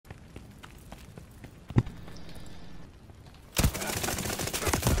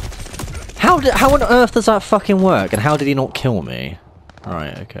How on earth does that fucking work? And how did he not kill me?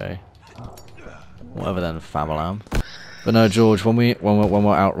 Right, okay. Whatever then, Famalam. But no, George, when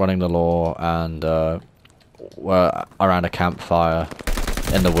we're out running the law and we're around a campfire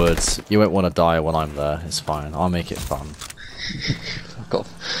in the woods, you won't want to die when I'm there. It's fine. I'll make it fun. God.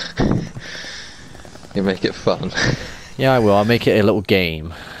 You make it fun. Yeah, I will. I'll make it a little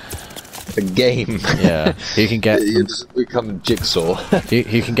game. A game. Yeah. Who can get? You just become Jigsaw.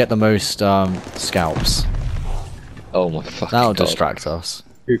 who can get the most scalps? Oh my fucking That'll God. distract us.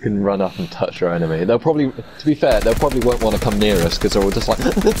 Who can run up and touch our enemy? They'll probably, to be fair, they'll probably won't want to come near us because they're all just like,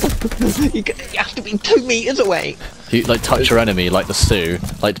 you have to be 2 meters away. You like touch your enemy like the Sioux,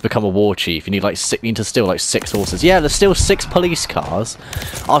 like to become a war chief. You need like you need to steal like 6 horses. Yeah, there's still 6 police cars.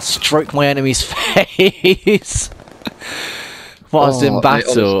 I'll stroke my enemy's face whilst in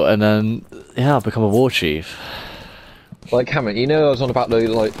battle, and then yeah, I'll become a war chief. Like Cameron, you know I was on about the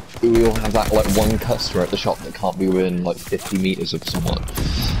like we all have that like one customer at the shop that can't be within like 50 meters of someone.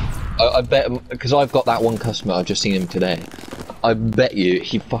 I bet because I've got that one customer. I've just seen him today. I bet you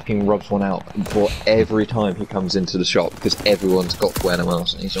he fucking rubs one out for every time he comes into the shop because everyone's got to wear them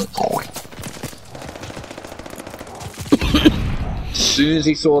else, and he's like. As soon as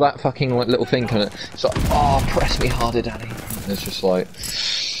he saw that fucking like little thing coming, it's like, oh, press me harder, Daddy. And it's just like,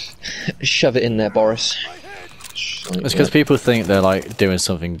 shove it in there, Boris. It's because people think they're like doing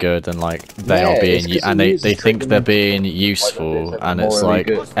something good and like they are being, and they think they're being useful, and it's like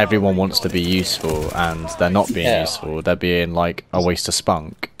everyone wants to be useful and they're not being useful. They're being like a waste of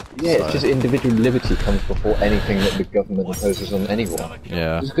spunk. Yeah, so. It's just individual liberty comes before anything that the government imposes on anyone.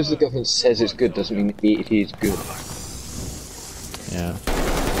 Yeah. Just because the government says it's good doesn't mean it is good. Yeah.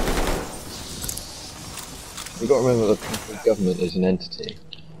 You've got to remember that the government is an entity.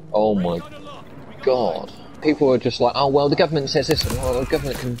 Oh my God. People are just like, oh well, the government says this, and well, the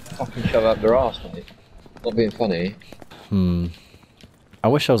government can fucking shove up their arse, mate. Not being funny. I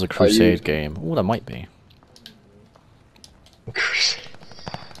wish there was a Crusade game. Oh, there might be. I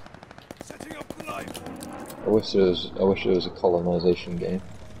wish there was a colonisation game.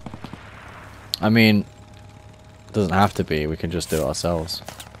 I mean, it doesn't have to be. We can just do it ourselves.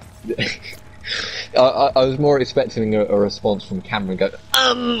 I was more expecting a response from Cameron going,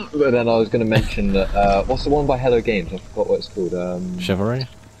 but then I was going to mention that, what's the one by Hello Games? I forgot what it's called. Chivalry?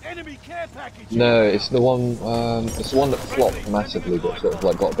 No, it's the one that flopped massively, but sort of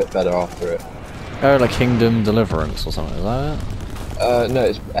like got a bit better after it. Oh, like Kingdom Deliverance or something, is that it? No,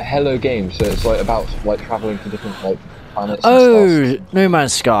 it's a Hello Games, so it's like about like travelling to different like planets. Oh, No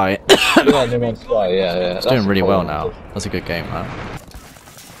Man's Sky. Yeah, No Man's Sky, yeah. It's doing really well now. That's a good game, man.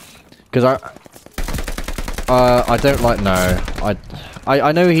 Because I don't like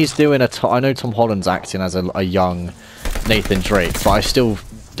I know he's doing I know Tom Holland's acting as a young Nathan Drake, but I still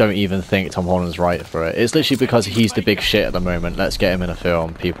don't even think Tom Holland's right for it. It's literally because he's the big shit at the moment. Let's get him in a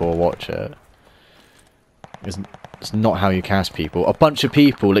film. People will watch it. It's not how you cast people. A bunch of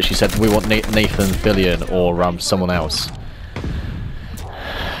people literally said we want Nathan Fillion or someone else.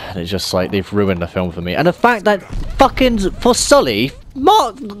 And it's just like they've ruined the film for me. And the fact that fucking for Sully,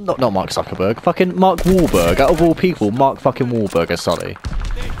 not Mark Zuckerberg, fucking Mark Wahlberg, out of all people, Mark fucking Wahlberg as Sully.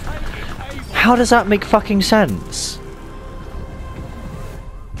 How does that make fucking sense?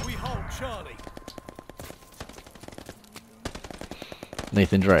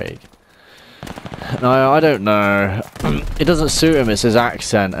 Nathan Drake. No, I don't know. It doesn't suit him. It's his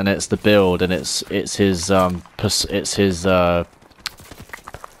accent and it's the build and it's his not persona,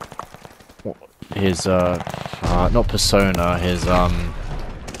 his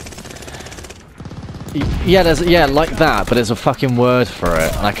yeah, like that, but there's a fucking word for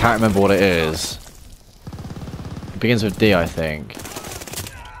it and I can't remember what it is. It begins with D, I think.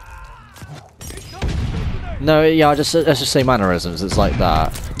 No, yeah, let's just say mannerisms. It's like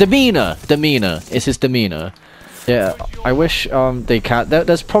that. Demeanor. It's his demeanor. Yeah, I wish they can.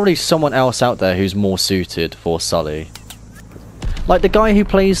 There's probably someone else out there who's more suited for Sully. Like the guy who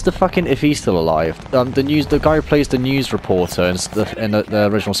plays the fucking, if he's still alive, the guy who plays the news reporter in the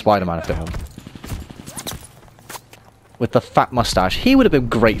original Spider-Man film, with the fat mustache. He would have been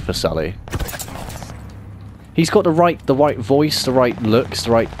great for Sully. He's got the right voice, the right looks,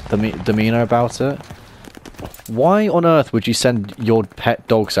 the right demeanor about it. Why on earth would you send your pet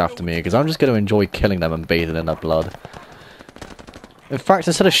dogs after me? Because I'm just going to enjoy killing them and bathing in their blood. In fact,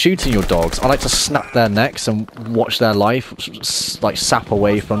 instead of shooting your dogs, I like to snap their necks and watch their life, like, sap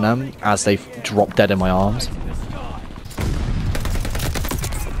away from them as they drop dead in my arms.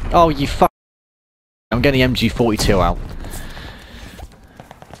 Oh, you fuck. I'm getting the MG42 out.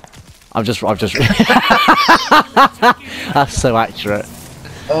 I've just... That's so accurate.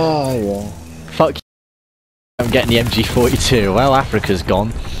 Oh, yeah. I'm getting the MG42. Well, Africa's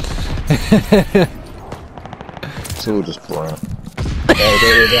gone. It's all just brat.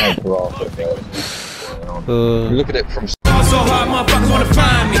 Look at it from. So hard, motherfuckers wanna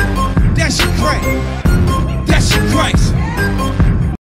find me. That shit crack.